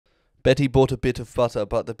Betty bought a bit of butter,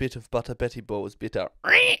 but the bit of butter Betty bought was bitter.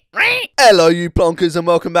 Hello you plonkers and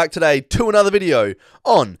welcome back today to another video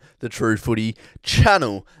on the True Footy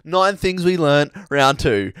channel. 9 things we learnt, round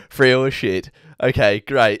 2. Free or shit. Okay,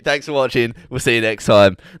 great. Thanks for watching. We'll see you next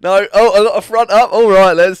time. No, I got a front up.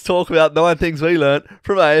 Alright, let's talk about 9 things we learnt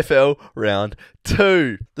from AFL round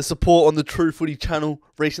 2. The support on the True Footy channel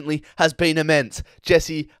recently has been immense.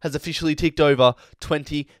 Jesse has officially ticked over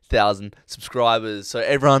 20,000 subscribers. So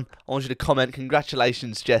everyone, I want you to comment,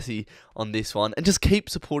 congratulations Jesse on this one. And just keep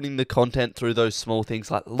supporting the content through those small things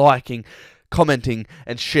like liking, commenting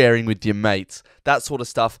and sharing with your mates. That sort of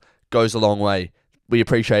stuff goes a long way. We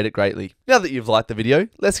appreciate it greatly. Now that you've liked the video,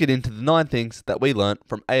 let's get into the 9 things that we learnt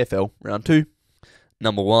from AFL round 2.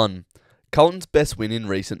 Number 1. Carlton's best win in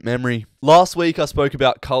recent memory. Last week I spoke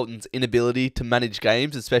about Carlton's inability to manage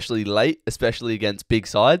games, especially late, especially against big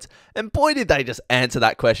sides, and boy did they just answer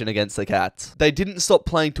that question against the Cats. They didn't stop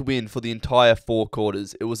playing to win for the entire 4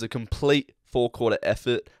 quarters. It was a complete 4-quarter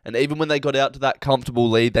effort, and even when they got out to that comfortable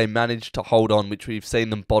lead, they managed to hold on, which we've seen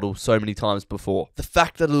them bottle so many times before. The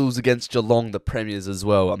fact that it was against Geelong, the premiers as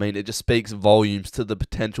well, I mean, it just speaks volumes to the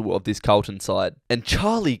potential of this Carlton side. And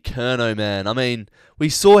Charlie Curnow, man, I mean, we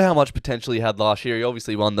saw how much potential he had last year. He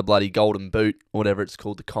obviously won the bloody Golden Boot, or whatever it's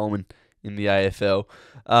called, the Coleman in the AFL.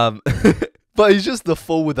 But he's just the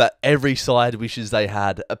forward that every side wishes they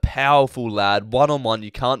had. A powerful lad, one-on-one,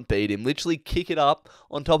 you can't beat him. Literally kick it up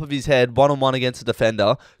on top of his head, one-on-one against a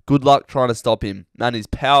defender. Good luck trying to stop him. Man is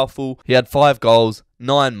powerful. He had 5 goals,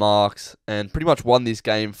 9 marks, and pretty much won this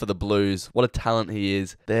game for the Blues. What a talent he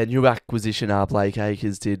is. Their new acquisition, Blake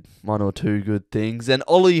Acres, did 1 or 2 good things. And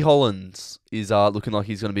Ollie Hollands is looking like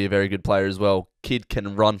he's going to be a very good player as well. Kid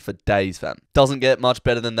can run for days, fam. Doesn't get much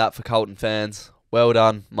better than that for Carlton fans. Well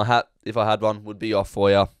done. My hat, if I had one, would be off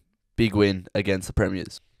for you. Big win against the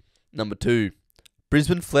Premiers. Number 2.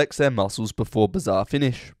 Brisbane flexed their muscles before bizarre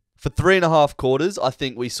finish. For 3.5 quarters, I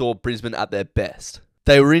think we saw Brisbane at their best.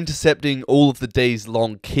 They were intercepting all of the D's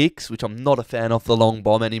long kicks, which I'm not a fan of the long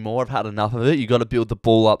bomb anymore. I've had enough of it. You've got to build the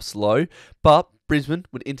ball up slow. But Brisbane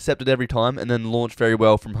would intercept it every time and then launch very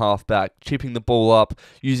well from half back, chipping the ball up,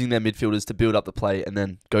 using their midfielders to build up the play and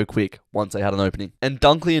then go quick once they had an opening. And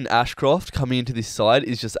Dunkley and Ashcroft coming into this side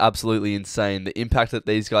is just absolutely insane. The impact that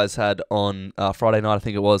these guys had on Friday night, I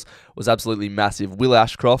think it was absolutely massive. Will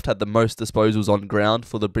Ashcroft had the most disposals on ground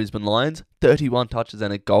for the Brisbane Lions, 31 touches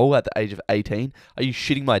and a goal at the age of 18. Are you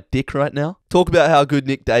shitting my dick right now? Talk about how good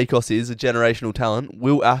Nick Dacos is, a generational talent.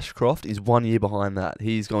 Will Ashcroft is 1 year behind that.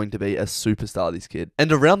 He's going to be a superstar, this kid.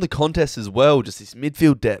 And around the contest as well, just this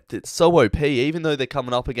midfield depth, it's so OP. Even though they're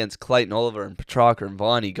coming up against Clayton Oliver and Petrarca and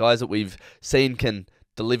Viney, guys that we've seen can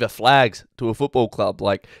deliver flags to a football club.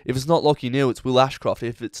 Like, if it's not Lachie Neale, it's Will Ashcroft.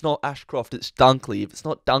 If it's not Ashcroft, it's Dunkley. If it's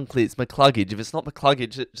not Dunkley, it's McCluggage. If it's not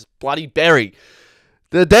McCluggage, it's bloody Berry.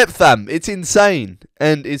 The depth, fam, it's insane,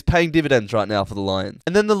 and is paying dividends right now for the Lions.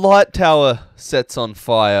 And then the light tower sets on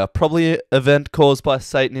fire, probably an event caused by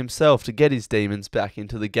Satan himself to get his demons back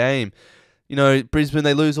into the game. You know, Brisbane,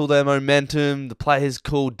 they lose all their momentum, the players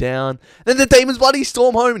cool down, then the demons bloody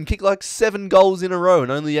storm home and kick like 7 goals in a row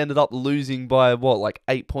and only ended up losing by, what, like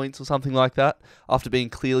 8 points or something like that, after being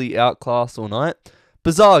clearly outclassed all night.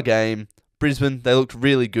 Bizarre game. Brisbane, they looked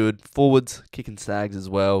really good. Forwards, kicking snags as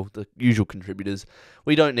well, the usual contributors.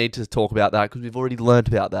 We don't need to talk about that because we've already learnt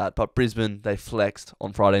about that. But Brisbane, they flexed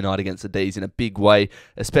on Friday night against the D's in a big way,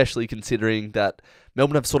 especially considering that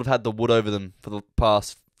Melbourne have sort of had the wood over them for the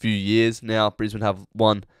past few years. Now Brisbane have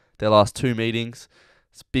won their last 2 meetings.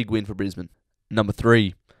 It's a big win for Brisbane. Number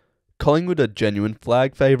 3. Collingwood are genuine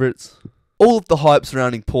flag favourites. All of the hype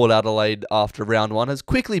surrounding Port Adelaide after round 1 has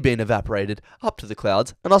quickly been evaporated up to the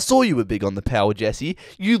clouds, and I saw you were big on the power, Jesse.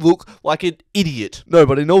 You look like an idiot. No,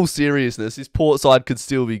 but in all seriousness, this Port side could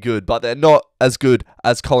still be good, but they're not as good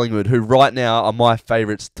as Collingwood, who right now are my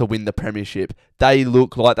favourites to win the premiership. They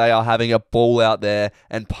look like they are having a ball out there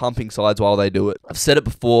and pumping sides while they do it. I've said it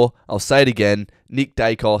before, I'll say it again, Nick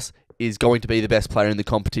Dacos is going to be the best player in the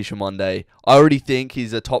competition one day. I already think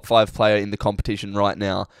he's a top 5 player in the competition right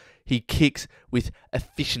now. He kicks with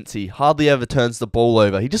efficiency, hardly ever turns the ball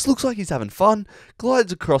over. He just looks like he's having fun,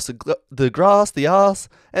 glides across the grass, the arse,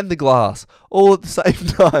 and the glass, all at the same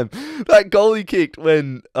time. That goal he kicked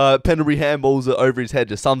when Pendlebury handballs it over his head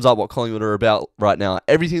just sums up what Collingwood are about right now.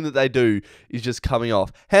 Everything that they do is just coming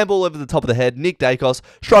off. Handball over the top of the head, Nick Dacos,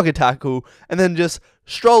 strike a tackle, and then just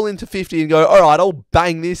stroll into 50 and go, all right, I'll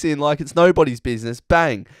bang this in like it's nobody's business.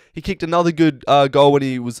 Bang. He kicked another good goal when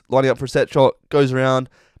he was lining up for a set shot, goes around,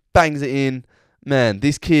 bangs it in. Man,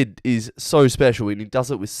 this kid is so special and he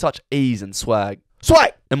does it with such ease and swag.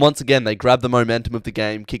 Swipe! And once again, they grabbed the momentum of the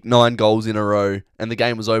game, kicked 9 goals in a row, and the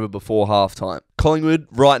game was over before halftime. Collingwood,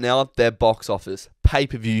 right now, they're box office,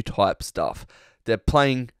 pay-per-view type stuff. They're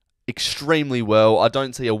playing extremely well. I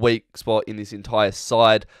don't see a weak spot in this entire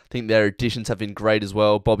side. I think their additions have been great as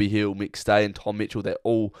well. Bobby Hill, Mick Stay, and Tom Mitchell, they're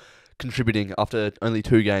all contributing after only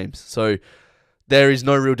 2 games. So there is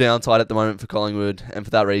no real downside at the moment for Collingwood, and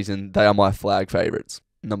for that reason, they are my flag favourites.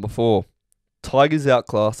 Number 4. Tigers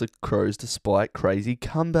outclass the Crows despite crazy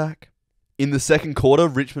comeback. In the second quarter,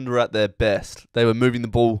 Richmond were at their best. They were moving the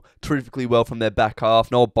ball terrifically well from their back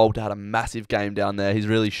half. Noah Bolter had a massive game down there. He's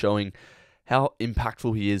really showing how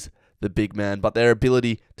impactful he is, the big man. But their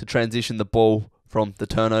ability to transition the ball from the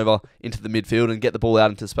turnover into the midfield and get the ball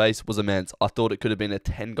out into space was immense. I thought it could have been a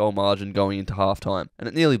 10-goal margin going into halftime, and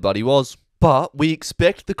it nearly bloody was. But we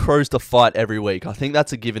expect the Crows to fight every week. I think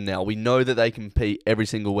that's a given now. We know that they compete every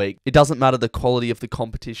single week. It doesn't matter the quality of the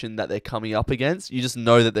competition that they're coming up against. You just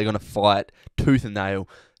know that they're going to fight tooth and nail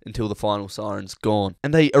until the final siren's gone.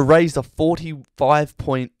 And they erased a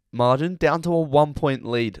 45-point margin down to a 1-point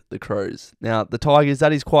lead, the Crows. Now, the Tigers,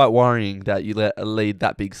 that is quite worrying that you let a lead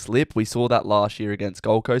that big slip. We saw that last year against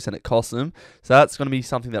Gold Coast and it cost them. So that's going to be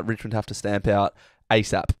something that Richmond have to stamp out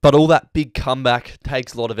ASAP. But all that big comeback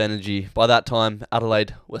takes a lot of energy. By that time,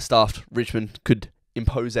 Adelaide were stuffed. Richmond could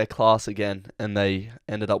impose their class again, and they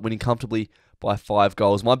ended up winning comfortably by 5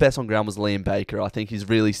 goals. My best on ground was Liam Baker. I think he's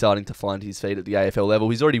really starting to find his feet at the AFL level.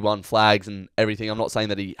 He's already won flags and everything. I'm not saying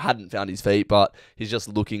that he hadn't found his feet, but he's just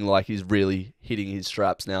looking like he's really hitting his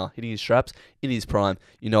straps now. Hitting his straps in his prime.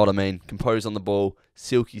 You know what I mean. Composed on the ball,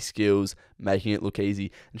 silky skills, making it look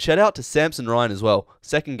easy. And shout out to Samson Ryan as well.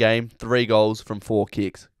 Second game, 3 goals from 4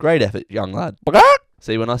 kicks. Great effort, young lad.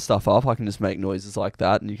 See, when I stuff up, I can just make noises like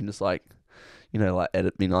that, and you can just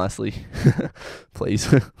edit me nicely. Please.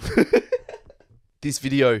 This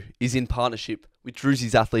video is in partnership with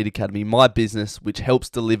Drewzy's Athlete Academy, my business, which helps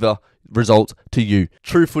deliver results to you.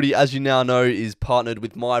 True Footy, as you now know, is partnered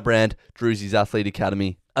with my brand, Drewzy's Athlete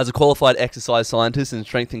Academy. As a qualified exercise scientist and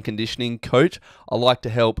strength and conditioning coach, I like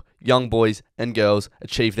to help young boys and girls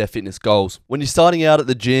achieve their fitness goals. When you're starting out at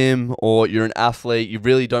the gym or you're an athlete, you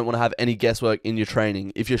really don't want to have any guesswork in your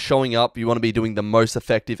training. If you're showing up, you want to be doing the most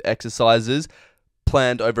effective exercises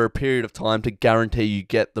planned over a period of time to guarantee you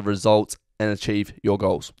get the results and achieve your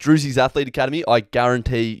goals. Drewzy's Athlete Academy, I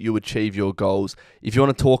guarantee you achieve your goals. If you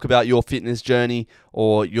want to talk about your fitness journey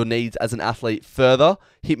or your needs as an athlete further,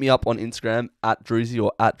 hit me up on Instagram at Drewzy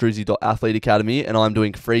or at drewzy.athleteacademy, and I'm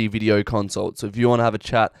doing free video consults. So if you want to have a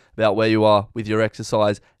chat about where you are with your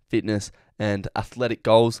exercise, fitness, and athletic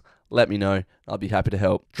goals, let me know. I'll be happy to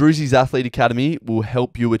help. Drewzy's Athlete Academy will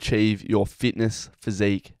help you achieve your fitness,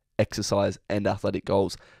 physique, exercise, and athletic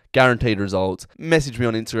goals. Guaranteed results. Message me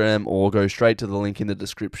on Instagram or go straight to the link in the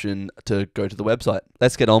description to go to the website.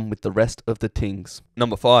 Let's get on with the rest of the tings.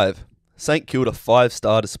 Number 5. St Kilda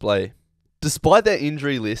 5-star display. Despite their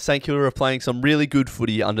injury list, St Kilda are playing some really good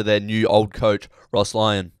footy under their new old coach, Ross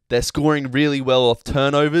Lyon. They're scoring really well off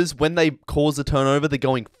turnovers. When they cause a turnover, they're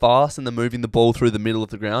going fast and they're moving the ball through the middle of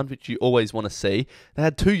the ground, which you always want to see. They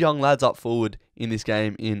had 2 young lads up forward in this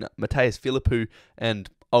game in Mateus Philippou and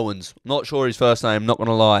Owens. Not sure his first name, not going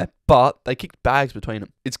to lie, but they kicked bags between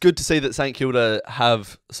them. It's good to see that St Kilda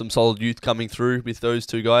have some solid youth coming through with those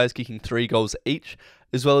 2 guys, kicking 3 goals each,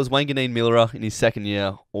 as well as Wanganeen Miller in his second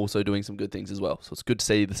year, also doing some good things as well. So it's good to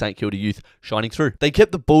see the St Kilda youth shining through. They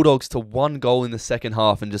kept the Bulldogs to 1 goal in the second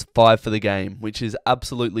half and just 5 for the game, which is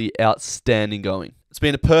absolutely outstanding going. It's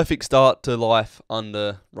been a perfect start to life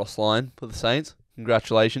under Ross Lyon for the Saints.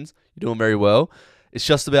 Congratulations, you're doing very well. It's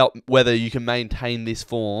just about whether you can maintain this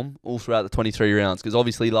form all throughout the 23 rounds. Because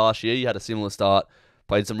obviously last year you had a similar start,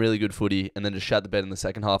 played some really good footy, and then just shat the bed in the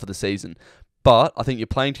second half of the season. But I think you're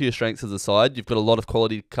playing to your strengths as a side. You've got a lot of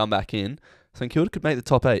quality to come back in. St Kilda could make the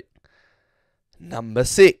top 8. Number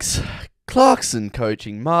 6. Clarkson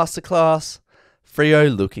coaching masterclass.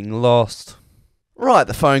 Freo looking lost. Right,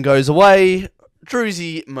 the phone goes away.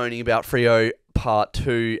 Drewzy moaning about Freo part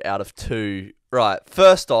 2 out of 2. Right,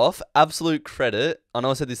 first off, absolute credit. I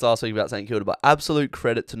know I said this last week about St Kilda, but absolute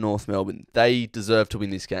credit to North Melbourne. They deserve to win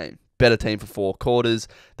this game. Better team for 4 quarters.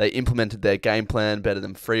 They implemented their game plan better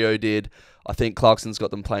than Freo did. I think Clarkson's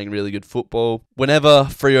got them playing really good football. Whenever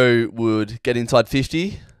Freo would get inside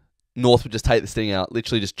 50, North would just take the sting out.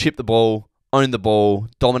 Literally just chip the ball, own the ball,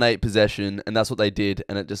 dominate possession, and that's what they did.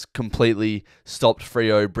 And it just completely stopped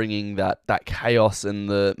Freo bringing that chaos and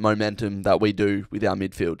the momentum that we do with our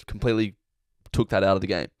midfield. Completely took that out of the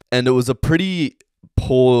game. And it was a pretty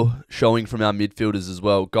poor showing from our midfielders as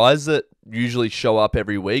well. Guys that usually show up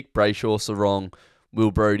every week, Brayshaw, Sarong,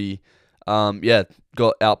 Will Brodie,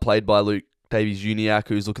 got outplayed by Luke Davies-Uniacke,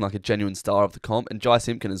 who's looking like a genuine star of the comp, and Jai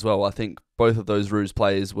Simpkin as well. I think both of those Roos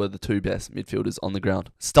players were the two best midfielders on the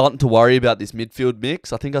ground. Starting to worry about this midfield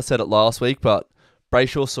mix. I think I said it last week, but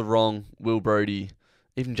Brayshaw, Sarong, Will Brodie,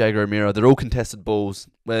 even Jago O'Meara, they're all contested balls.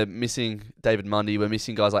 We're missing David Mundy. We're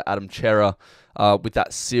missing guys like Adam Chera with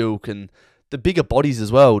that silk and the bigger bodies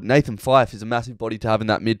as well. Nathan Fyfe is a massive body to have in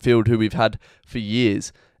that midfield who we've had for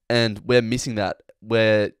years, and we're missing that.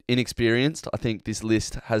 We're inexperienced. I think this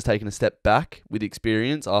list has taken a step back with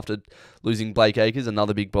experience after losing Blake Acres,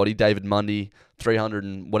 another big body, David Mundy, 300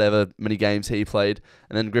 and whatever many games he played,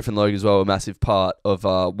 and then Griffin Logue as well, a massive part of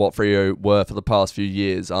what Freo were for the past few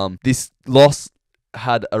years. This loss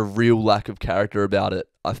had a real lack of character about it.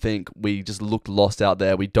 I think we just looked lost out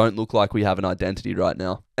there. We don't look like we have an identity right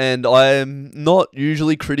now. And I am not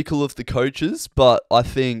usually critical of the coaches, but I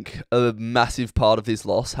think a massive part of this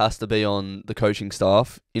loss has to be on the coaching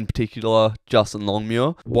staff, in particular Justin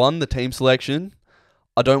Longmuir. One, the team selection.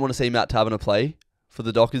 I don't want to see Matt Taberner play for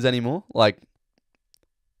the Dockers anymore. Like,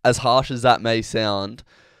 as harsh as that may sound,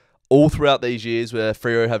 all throughout these years where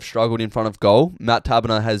Freo have struggled in front of goal, Matt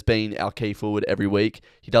Taberner has been our key forward every week.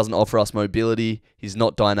 He doesn't offer us mobility. He's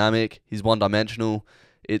not dynamic. He's one-dimensional.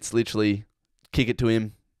 It's literally kick it to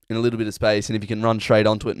him in a little bit of space, and if he can run straight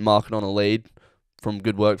onto it and mark it on a lead from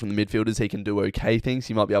good work from the midfielders, he can do okay things.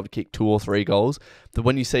 He might be able to kick 2 or 3 goals. But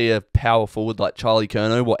when you see a power forward like Charlie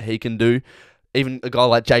Curnow, what he can do, even a guy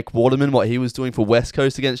like Jake Waterman, what he was doing for West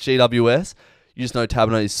Coast against GWS, you just know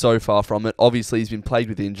Taberner is so far from it. Obviously, he's been plagued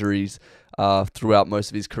with injuries throughout most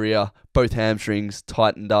of his career. Both hamstrings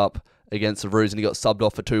tightened up against the Roos, and he got subbed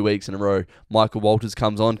off for 2 weeks in a row. Michael Walters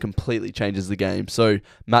comes on, completely changes the game. So,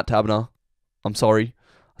 Matt Taberner, I'm sorry.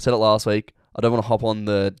 I said it last week. I don't want to hop on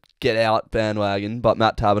the get-out bandwagon, but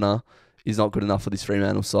Matt Taberner is not good enough for this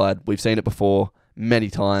Fremantle side. We've seen it before many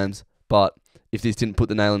times, but if this didn't put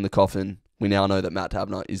the nail in the coffin, we now know that Matt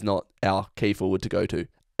Taberner is not our key forward to go to.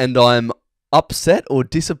 And I'm upset or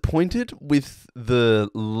disappointed with the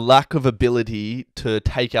lack of ability to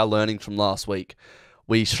take our learnings from last week.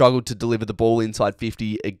 We struggled to deliver the ball inside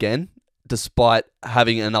 50 again, despite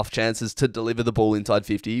having enough chances to deliver the ball inside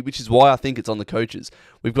 50, which is why I think it's on the coaches.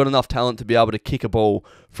 We've got enough talent to be able to kick a ball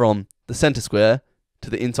from the centre square to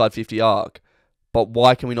the inside 50 arc. But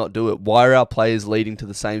why can we not do it? Why are our players leading to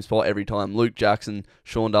the same spot every time? Luke Jackson,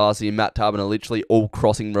 Sean Darcy, and Matt Taberner literally all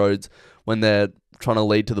crossing roads when they're trying to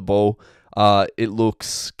lead to the ball. It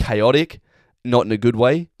looks chaotic, not in a good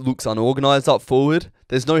way. Looks unorganised up forward.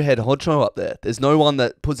 There's no head honcho up there. There's no one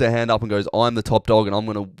that puts their hand up and goes, I'm the top dog and I'm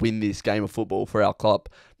going to win this game of football for our club.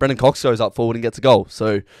 Brendan Cox goes up forward and gets a goal.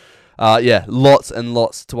 So, lots and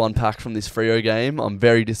lots to unpack from this Freo game. I'm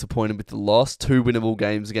very disappointed with the loss. 2 winnable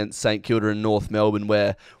games against St Kilda and North Melbourne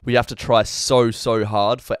where we have to try so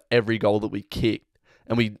hard for every goal that we kick.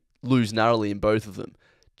 And we lose narrowly in both of them.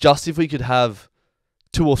 Just if we could have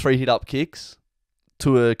 2 or 3 hit-up kicks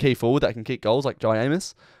to a key forward that can kick goals like Jai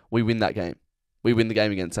Amos, we win that game. We win the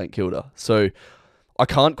game against St Kilda. So I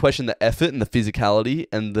can't question the effort and the physicality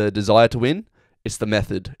and the desire to win. It's the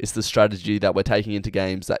method. It's the strategy that we're taking into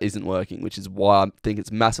games that isn't working, which is why I think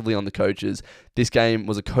it's massively on the coaches. This game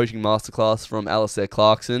was a coaching masterclass from Alistair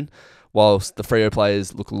Clarkson, whilst the Freo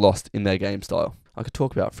players look lost in their game style. I could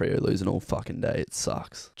talk about Freo losing all fucking day. It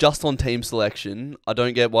sucks. Just on team selection, I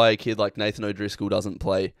don't get why a kid like Nathan O'Driscoll doesn't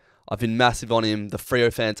play. I've been massive on him. The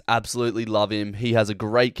Freo fans absolutely love him. He has a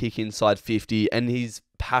great kick inside 50 and he's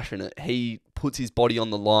passionate. He puts his body on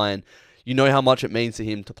the line. You know how much it means to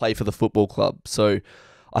him to play for the football club. So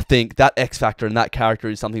I think that X factor and that character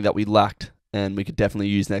is something that we lacked and we could definitely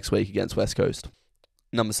use next week against West Coast.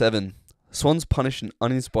 Number 7. Swans punish an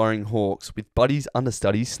uninspiring Hawks with buddies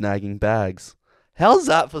understudies snagging bags. How's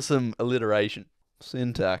that for some alliteration?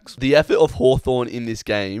 Syntax. The effort of Hawthorn in this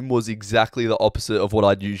game was exactly the opposite of what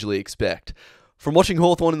I'd usually expect. From watching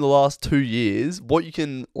Hawthorn in the last 2 years, what you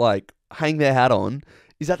can hang their hat on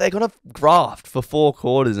is that they're going to graft for 4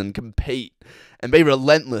 quarters and compete and be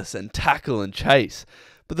relentless and tackle and chase.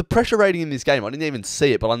 But the pressure rating in this game, I didn't even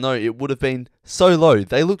see it, but I know it would have been so low.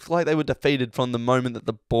 They looked like they were defeated from the moment that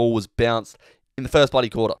the ball was bounced in the first bloody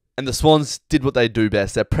quarter. And the Swans did what they do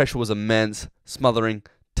best. Their pressure was immense, smothering,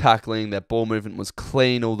 tackling. Their ball movement was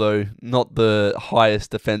clean, although not the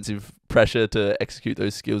highest defensive pressure to execute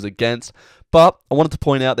those skills against. But I wanted to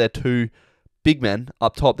point out their 2 big men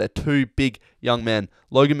up top. They're 2 big young men.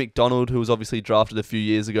 Logan McDonald, who was obviously drafted a few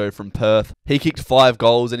years ago from Perth. He kicked 5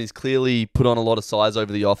 goals and he's clearly put on a lot of size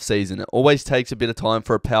over the off-season. It always takes a bit of time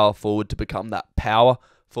for a power forward to become that power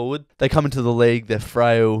forward. They come into the league, they're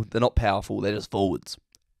frail, they're not powerful, they're just forwards.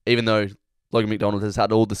 Even though Logan McDonald has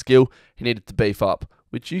had all the skill, he needed to beef up,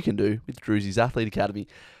 which you can do with Drewzy's Athlete Academy.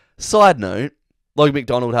 Side note, Logan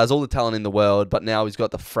McDonald has all the talent in the world, but now he's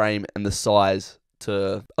got the frame and the size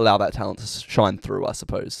to allow that talent to shine through, I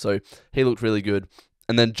suppose. So he looked really good.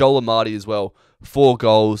 And then Joel Amadi as well, 4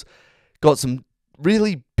 goals. Got some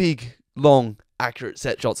really big, long, accurate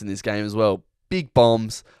set shots in this game as well. Big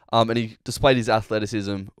bombs, and he displayed his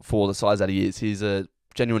athleticism for the size that he is. He's a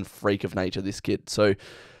genuine freak of nature, this kid. So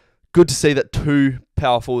good to see that 2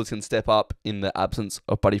 power forwards can step up in the absence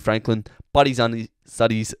of Buddy Franklin. Buddy's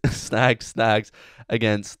studies snags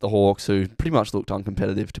against the Hawks, who pretty much looked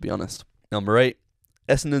uncompetitive, to be honest. Number 8.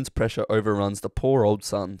 Essendon's pressure overruns the poor old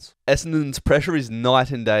Suns. Essendon's pressure is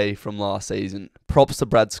night and day from last season. Props to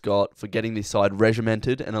Brad Scott for getting this side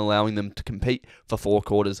regimented and allowing them to compete for 4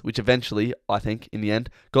 quarters, which eventually, I think, in the end,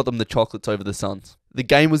 got them the chocolates over the Suns. The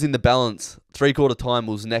game was in the balance. 3-quarter time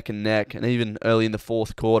was neck and neck, and even early in the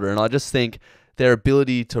 4th quarter, and I just think their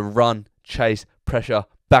ability to run, chase, pressure,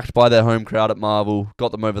 backed by their home crowd at Marvel,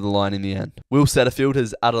 got them over the line in the end. Will Setterfield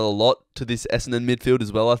has added a lot to this Essendon midfield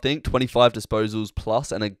as well, I think. 25 disposals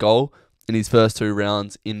plus and a goal in his first 2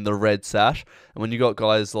 rounds in the red sash. And when you got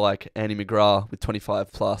guys like Andy McGrath with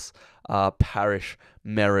 25 plus, Parrish,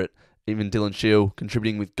 Merritt, even Dylan Shield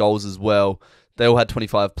contributing with goals as well, they all had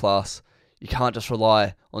 25 plus. You can't just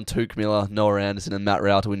rely on Tuke Miller, Noah Anderson and Matt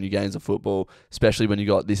Rao to win you games of football, especially when you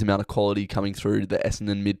got this amount of quality coming through the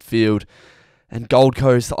Essendon midfield. And Gold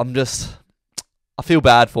Coast, I feel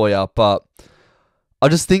bad for you, but I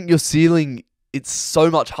just think your ceiling, it's so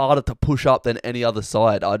much harder to push up than any other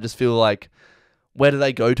side. I just feel like, where do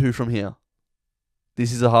they go to from here?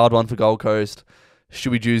 This is a hard one for Gold Coast.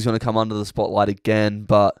 Stewie Jew's going to come under the spotlight again,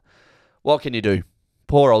 but what can you do?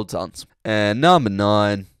 Poor old Suns. And number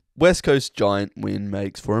 9, West Coast giant win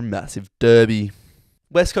makes for a massive derby.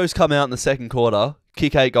 West Coast come out in the 2nd quarter,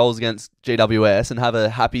 kick 8 goals against GWS and have a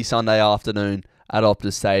happy Sunday afternoon at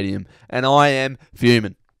Optus Stadium. And I am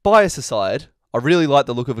fuming. Bias aside, I really like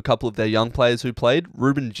the look of a couple of their young players who played.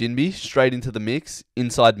 Ruben Jinby, straight into the mix,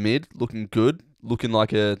 inside mid, looking good, looking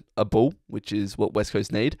like a bull, which is what West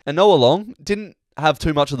Coast need. And Noah Long didn't have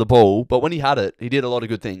too much of the ball, but when he had it, he did a lot of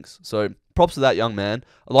good things. So props to that young man.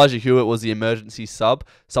 Elijah Hewitt was the emergency sub,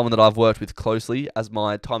 someone that I've worked with closely as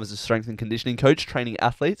my time as a strength and conditioning coach, training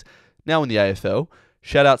athletes, now in the AFL.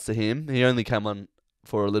 Shout outs to him. He only came on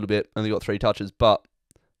for a little bit, only got 3 touches, but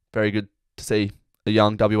very good to see a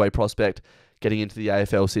young WA prospect getting into the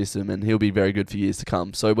AFL system, and he'll be very good for years to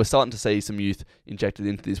come. So we're starting to see some youth injected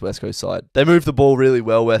into this West Coast side. They moved the ball really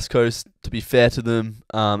well, West Coast, to be fair to them,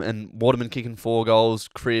 and Waterman kicking 4 goals,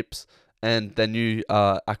 Cripps, and their new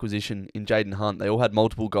acquisition in Jaden Hunt. They all had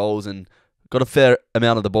multiple goals and got a fair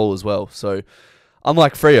amount of the ball as well. So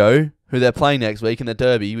unlike Freo, who they're playing next week in the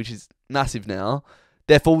Derby, which is massive now,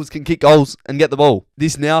 their forwards can kick goals and get the ball.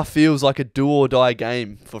 This now feels like a do-or-die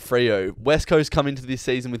game for Freo. West Coast come into this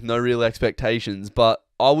season with no real expectations, but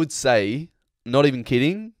I would say, not even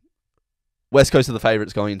kidding, West Coast are the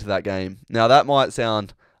favourites going into that game. Now, that might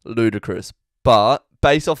sound ludicrous, but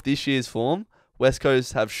based off this year's form, West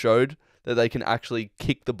Coast have showed that they can actually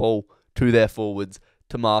kick the ball to their forwards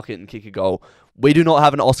to mark it and kick a goal. We do not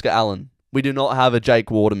have an Oscar Allen. We do not have a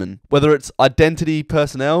Jake Waterman. Whether it's identity,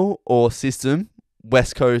 personnel, or system,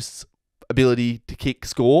 West Coast's ability to kick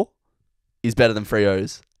score is better than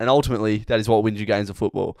Freo's. And ultimately, that is what wins you games of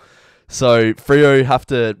football. So Freo have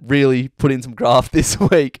to really put in some graft this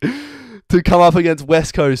week to come up against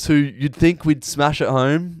West Coast, who you'd think we'd smash at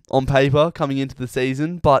home on paper coming into the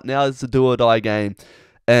season. But now it's a do-or-die game.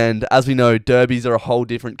 And as we know, derbies are a whole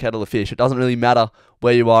different kettle of fish. It doesn't really matter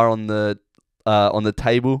where you are on the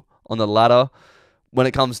table, on the ladder. When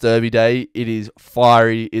it comes Derby Day, it is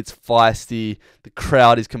fiery, it's feisty, the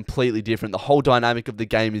crowd is completely different, the whole dynamic of the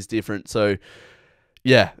game is different, so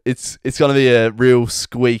yeah, it's going to be a real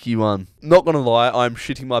squeaky one. Not going to lie, I'm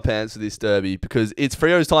shitting my pants for this Derby, because it's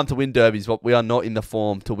Freo's time to win derbies, but we are not in the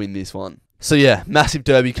form to win this one. So yeah, massive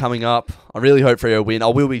Derby coming up. I really hope Freo win. I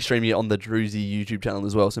will be streaming it on the Drewzy YouTube channel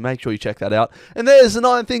as well, so make sure you check that out. And there's the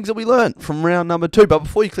 9 things that we learnt from round number 2, but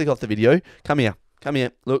before you click off the video, come here,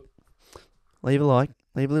 look. Leave a like,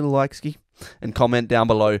 leave a little like-ski, and comment down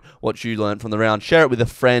below what you learned from the round. Share it with a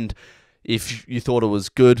friend if you thought it was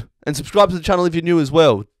good. And subscribe to the channel if you're new as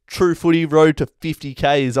well. True Footy road to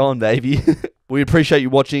 50k is on, baby. We appreciate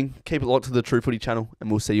you watching. Keep it locked to the True Footy channel,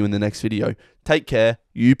 and we'll see you in the next video. Take care,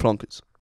 you plonkers.